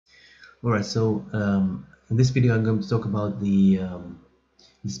Alright, so in this video I'm going to talk about the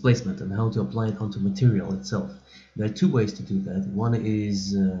displacement and how to apply it onto material itself. There are two ways to do that. One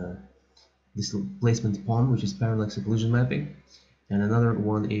is displacement POM, which is Parallax Occlusion Mapping, and another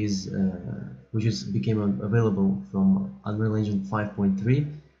one is which became available from Unreal Engine 5.3.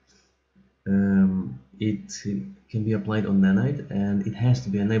 It can be applied on Nanite, and it has to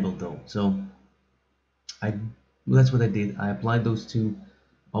be enabled though. So that's what I did. I applied those two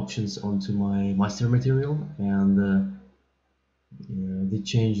options onto my master material, and they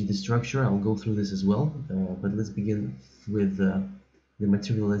changed the structure. I'll go through this as well, but let's begin with the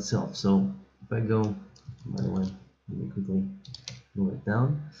material itself. So if I go, by the way, let me quickly move it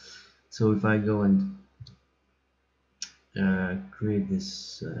down. So if I go and create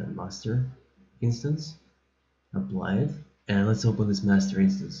this master instance, apply it, and let's open this master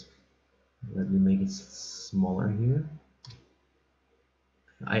instance. Let me make it smaller here.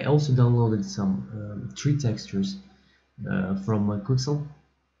 I also downloaded some tree textures from Quixel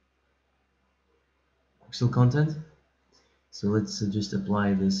content. So let's just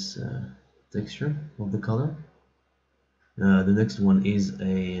apply this texture of the color. The next one is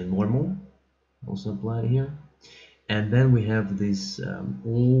a normal, also apply it here, and then we have this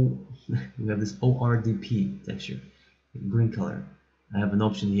ORDP texture, green color. I have an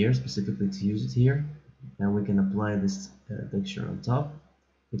option here specifically to use it here, and we can apply this texture on top.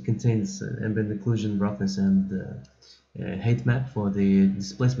 It contains ambient occlusion, roughness, and heightmap for the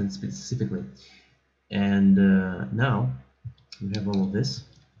displacement specifically. And now we have all of this,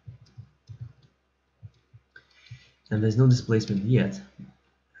 and there's no displacement yet.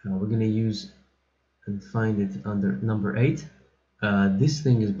 We're going to use and find it under number 8. This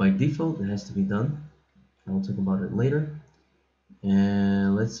thing is by default, it has to be done. I'll talk about it later.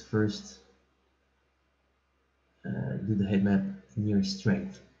 And let's first do the heightmap near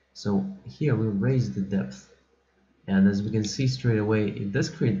strength. So here we'll raise the depth, and as we can see straight away, it does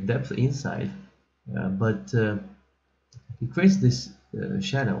create depth inside, but it creates this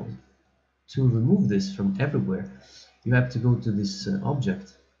shadow. To remove this from everywhere, you have to go to this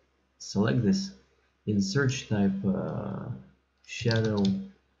object, select this, in search type shadow,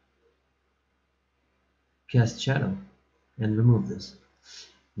 cast shadow, and remove this.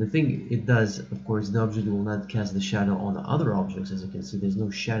 The thing it does, of course, the object will not cast the shadow on the other objects. As you can see, there's no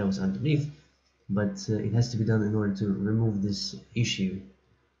shadows underneath, but it has to be done in order to remove this issue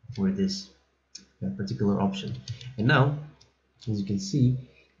for this particular option. And now, as you can see,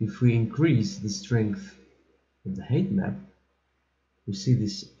 if we increase the strength of the heightmap, we see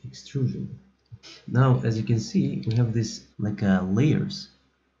this extrusion. Now, as you can see, we have this like layers,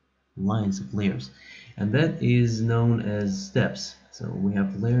 lines of layers, and that is known as steps. So we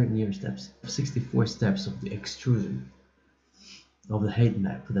have layer near steps, 64 steps of the extrusion of the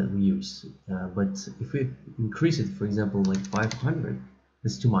heightmap that we use. But if we increase it, for example, like 500,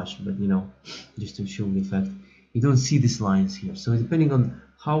 that's too much, but you know, just to show the effect, you don't see these lines here. So depending on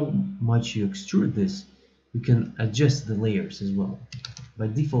how much you extrude this, you can adjust the layers as well. By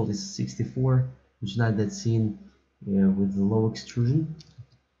default it's 64, which is not that seen with the low extrusion,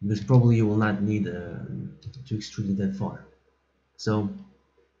 because probably you will not need to extrude it that far. So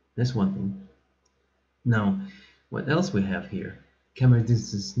that's one thing. Now, what else we have here? Camera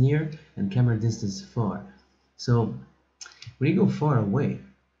distance near and camera distance far. So when you go far away,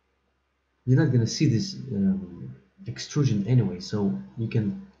 you're not going to see this extrusion anyway, so you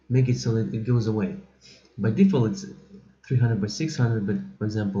can make it so that it goes away. By default it's 300 by 600, but for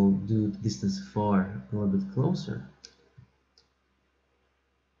example, do distance far a little bit closer,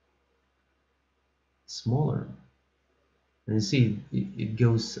 smaller, and you see it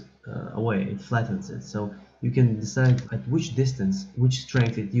goes away, it flattens it. So you can decide at which distance, which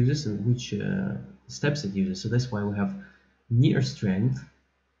strength it uses and which steps it uses. So that's why we have near strength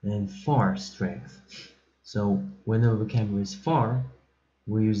and far strength. So whenever the camera is far,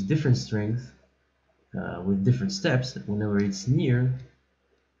 we use different strength with different steps. Whenever it's near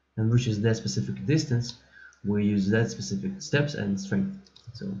and reaches that specific distance, we use that specific steps and strength.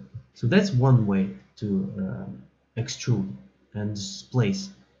 So that's one way to extrude and displace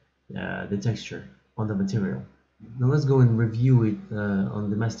the texture on the material. Now let's go and review it on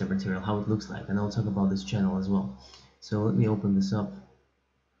the master material, how it looks like, and I'll talk about this channel as well. So let me open this up.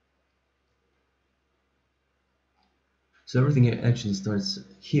 So everything actually starts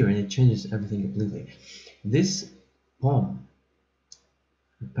here, and it changes everything completely. This POM,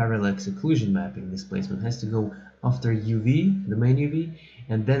 Parallax Occlusion Mapping displacement, has to go after UV, the main UV,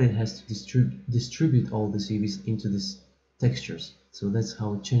 and then it has to distribute all these UVs into these textures. So that's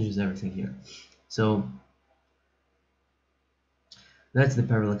how it changes everything here. So That's the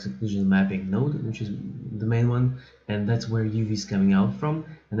Parallax Occlusion Mapping node, which is the main one, and that's where UV is coming out from,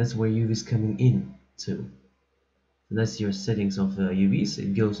 and that's where UV is coming in to. So that's your settings of UVs.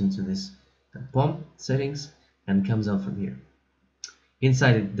 It goes into this POM settings and comes out from here.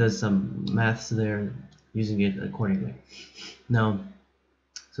 Inside it does some maths there, using it accordingly. Now,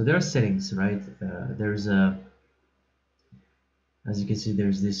 so there are settings, right? There's a, as you can see,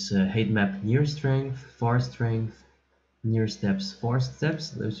 there's this height map near strength, far strength, near steps, far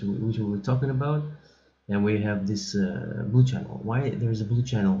steps, which we were talking about, and we have this blue channel. Why there's a blue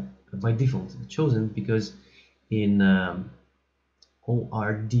channel by default chosen? Because in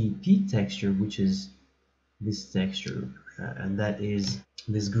ORDP texture, which is this texture, and that is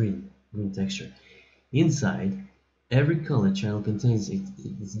this green texture. Inside, every color channel contains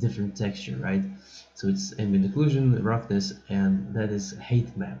its different texture, right? So it's ambient occlusion, roughness, and that is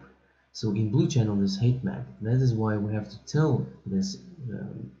height map. So in blue channel, this height map. That is why we have to tell this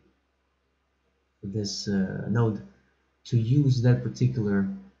node to use that particular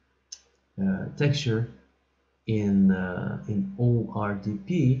texture in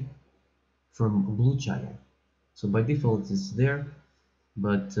ORDP from blue channel. So by default it's there,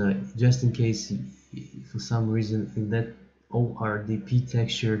 but just in case for some reason in that ORDP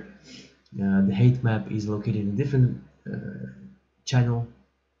texture the height map is located in a different channel,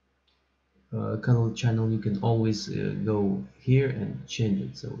 color channel, you can always go here and change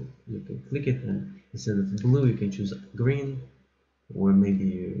it. So you can click it, and instead of blue you can choose green or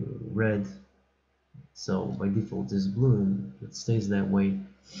maybe red. So by default it's blue and it stays that way.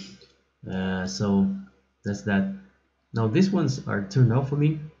 So that's that. Now these ones are turned off for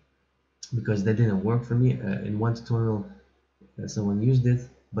me because they didn't work for me. In one tutorial someone used it,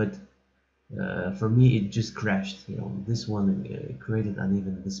 but for me it just crashed. You know, this one created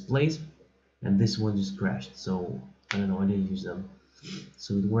uneven displays, and this one just crashed. So I don't know, I didn't use them.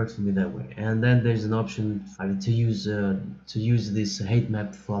 So it works for me that way. And then there's an option to use this height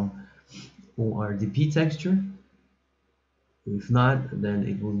map from ORDP texture. If not, then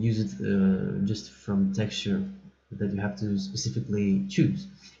it will use it just from texture that you have to specifically choose.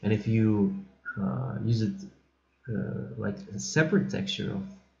 And if you use it like a separate texture of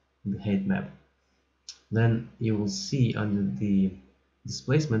the height map, then you will see under the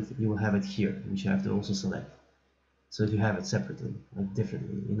displacement you will have it here, which you have to also select. So if you have it separately, like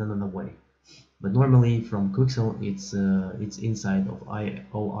differently, in another way. But normally from Quixel it's inside of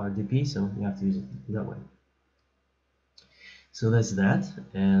ORDP, so you have to use it that way. So that's that,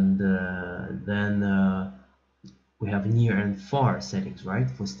 and then we have near and far settings,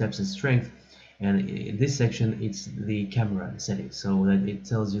 right, for steps and strength. And in this section it's the camera settings, so that it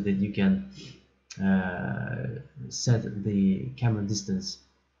tells you that you can set the camera distance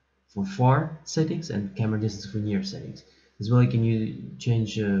for far settings and camera distance for near settings. As well, you can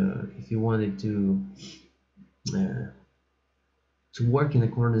change if you wanted to work in the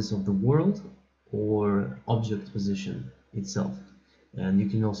corners of the world or object position itself. And you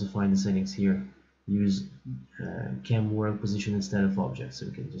can also find the settings here. Use cam world position instead of object, so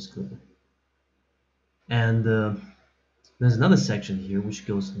you can just click it. And there's another section here which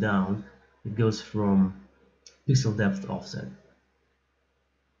goes down. It goes from pixel depth offset.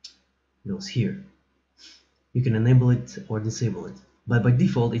 It goes here. You can enable it or disable it, but by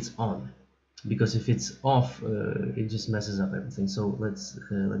default it's on, because if it's off it just messes up everything. So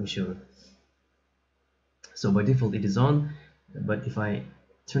let me show you. So by default it is on, but if I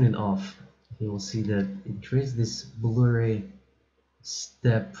turn it off, you will see that it creates this blurry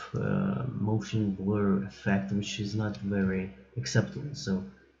step motion blur effect, which is not very acceptable. So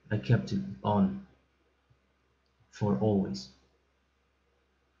I kept it on for always.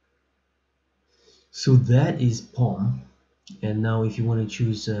 So that is POM. And now if you want to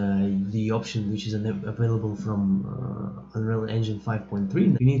choose the option which is available from Unreal Engine 5.3,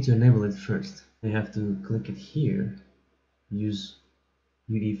 you need to enable it first. You have to click it here, use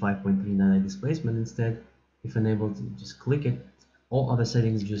UD 5.3 Nanite displacement instead. If enabled, just click it. All other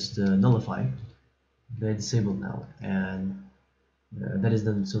settings just nullify. They're disabled now, and that is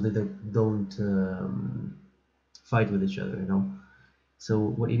done so that they don't fight with each other, you know. So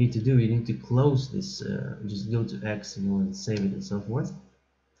what you need to do, you need to close this, just go to X, you know, and save it and so forth.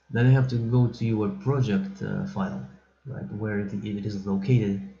 Then you have to go to your project file, right, where it is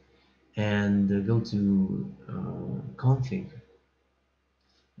located, and go to config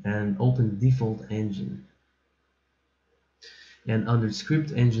and open DefaultEngine. And under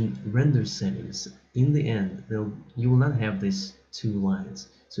script engine render settings, in the end you will not have these two lines,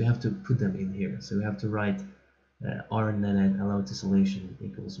 so you have to put them in here. So you have to write r.Nanite.AllowTessellation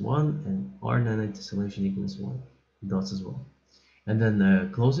equals 1 and r.Nanite.Tessellation equals 1 dots as well. and then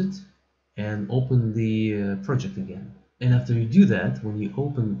close it and open the project again. And after you do that, when you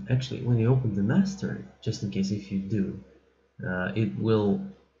open the master, just in case if you do, it will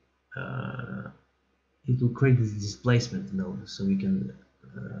create this displacement node, so we can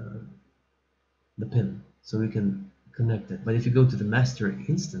the pin, so we can connect it. But if you go to the master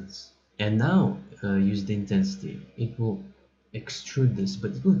instance and now use the intensity, it will extrude this,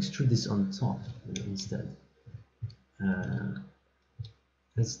 but it will extrude this on top instead.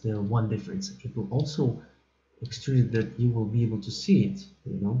 That's the one difference. It will also extrude it that you will be able to see it,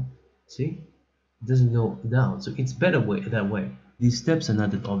 see, it doesn't go down, so it's better that way. These steps are not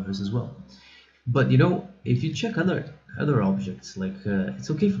that obvious as well. But if you check other objects, like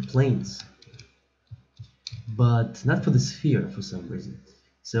it's okay for planes, but not for the sphere for some reason.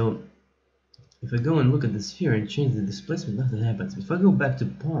 So if I go and look at the sphere and change the displacement, nothing happens. If I go back to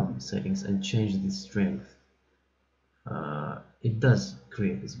POM settings and change the strength, it does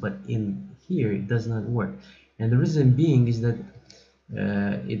create this, but in here it does not work. And the reason being is that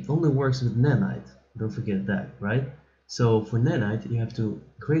it only works with Nanite. Don't forget that, right? So for Nanite, you have to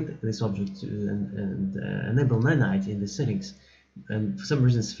create this object and enable Nanite in the settings. And for some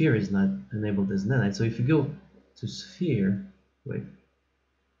reason, sphere is not enabled as Nanite. So if you go to sphere,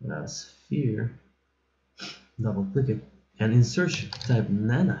 sphere, double click it, and insert type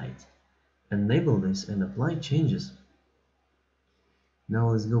Nanite, enable this and apply changes.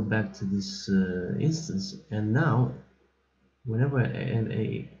 Now let's go back to this instance, and now whenever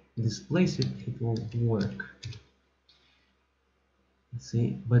I displace it, it will work.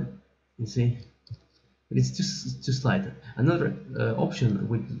 See, but you see, it's too slight. Another option,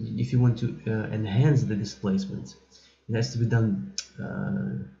 if you want to enhance the displacement, it has to be done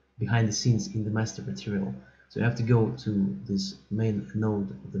behind the scenes in the master material. So you have to go to this main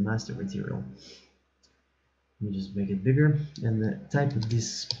node of the master material. Let me just make it bigger and type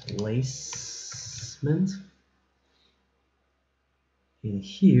displacement. In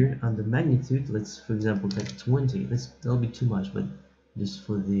here under magnitude, let's for example type 20. That'll be too much, but just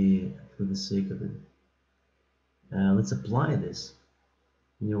for the sake of it, let's apply this,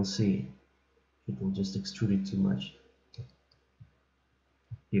 and you'll see it will just extrude it too much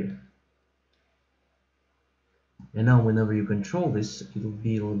here. And now whenever you control this, it will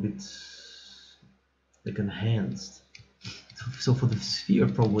be a little bit like enhanced. So for the sphere,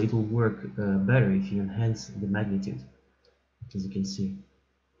 probably it will work better if you enhance the magnitude, as you can see.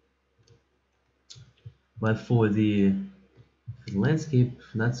 But for the landscape,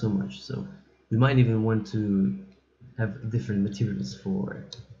 not so much. So we might even want to have different materials, for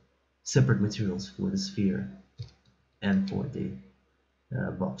separate materials for the sphere and for the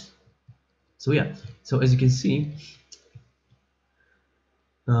box. So yeah, so as you can see,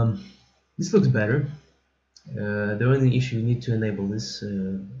 this looks better. The only issue, you need to enable this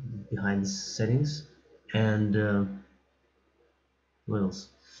behind the settings, and what else?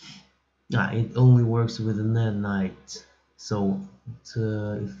 It only works with the Nanite. So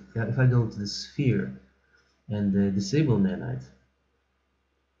if I go to the sphere and disable Nanite,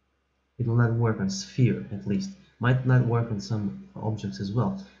 it will not work on sphere, at least. Might not work on some objects as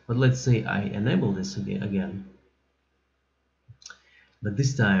well. But let's say I enable this again. But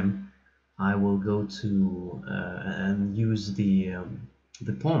this time I will go to and use the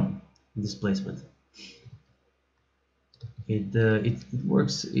POM displacement. It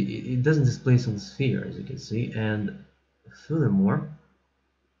works. It doesn't displace on the sphere, as you can see, and furthermore,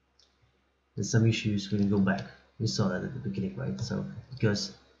 there's some issues when you go back. We saw that at the beginning, right? So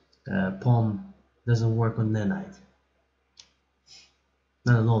because POM doesn't work on Nanite.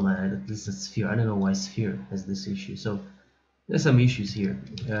 Not at all Nanite, at least a sphere. I don't know why sphere has this issue. So there's some issues here.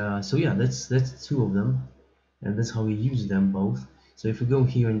 So yeah, that's two of them, and that's how we use them both. So if we go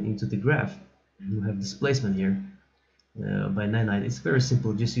here into the graph, you have displacement here by Nanite. It's very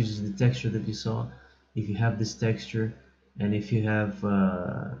simple. Just uses the texture that you saw. If you have this texture, and if you have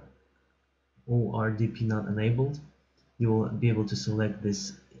ORDP not enabled, you will be able to select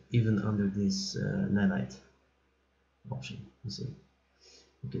this even under this Nanite option. You see,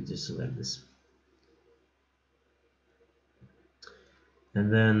 you can just select this,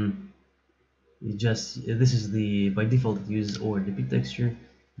 and then you just this is the by default it uses ORDP texture.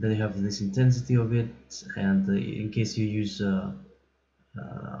 Then you have this intensity of it, and in case you use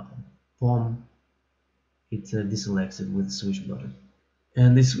POM, it deselects it with the switch button.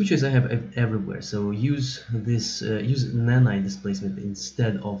 And the switches I have everywhere, so use this use Nanite displacement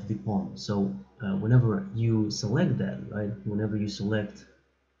instead of the POM. So whenever you select that, right, whenever you select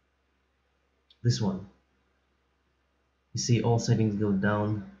this one, you see all settings go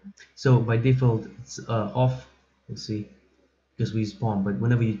down. So by default it's off, you see, because we use POM, but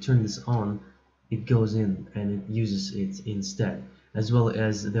whenever you turn this on, it goes in and it uses it instead, as well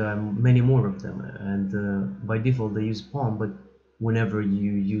as there are many more of them, and by default they use POM, but whenever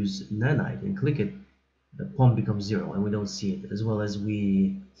you use Nanite and click it, the POM becomes 0 and we don't see it, as well as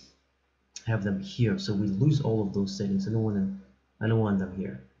we have them here, so we lose all of those settings. I don't want them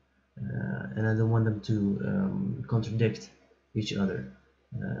here, and I don't want them to contradict each other,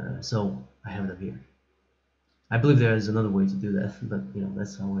 so I have them here. I believe there is another way to do that, but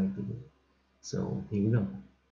that's how I did it. So here we go.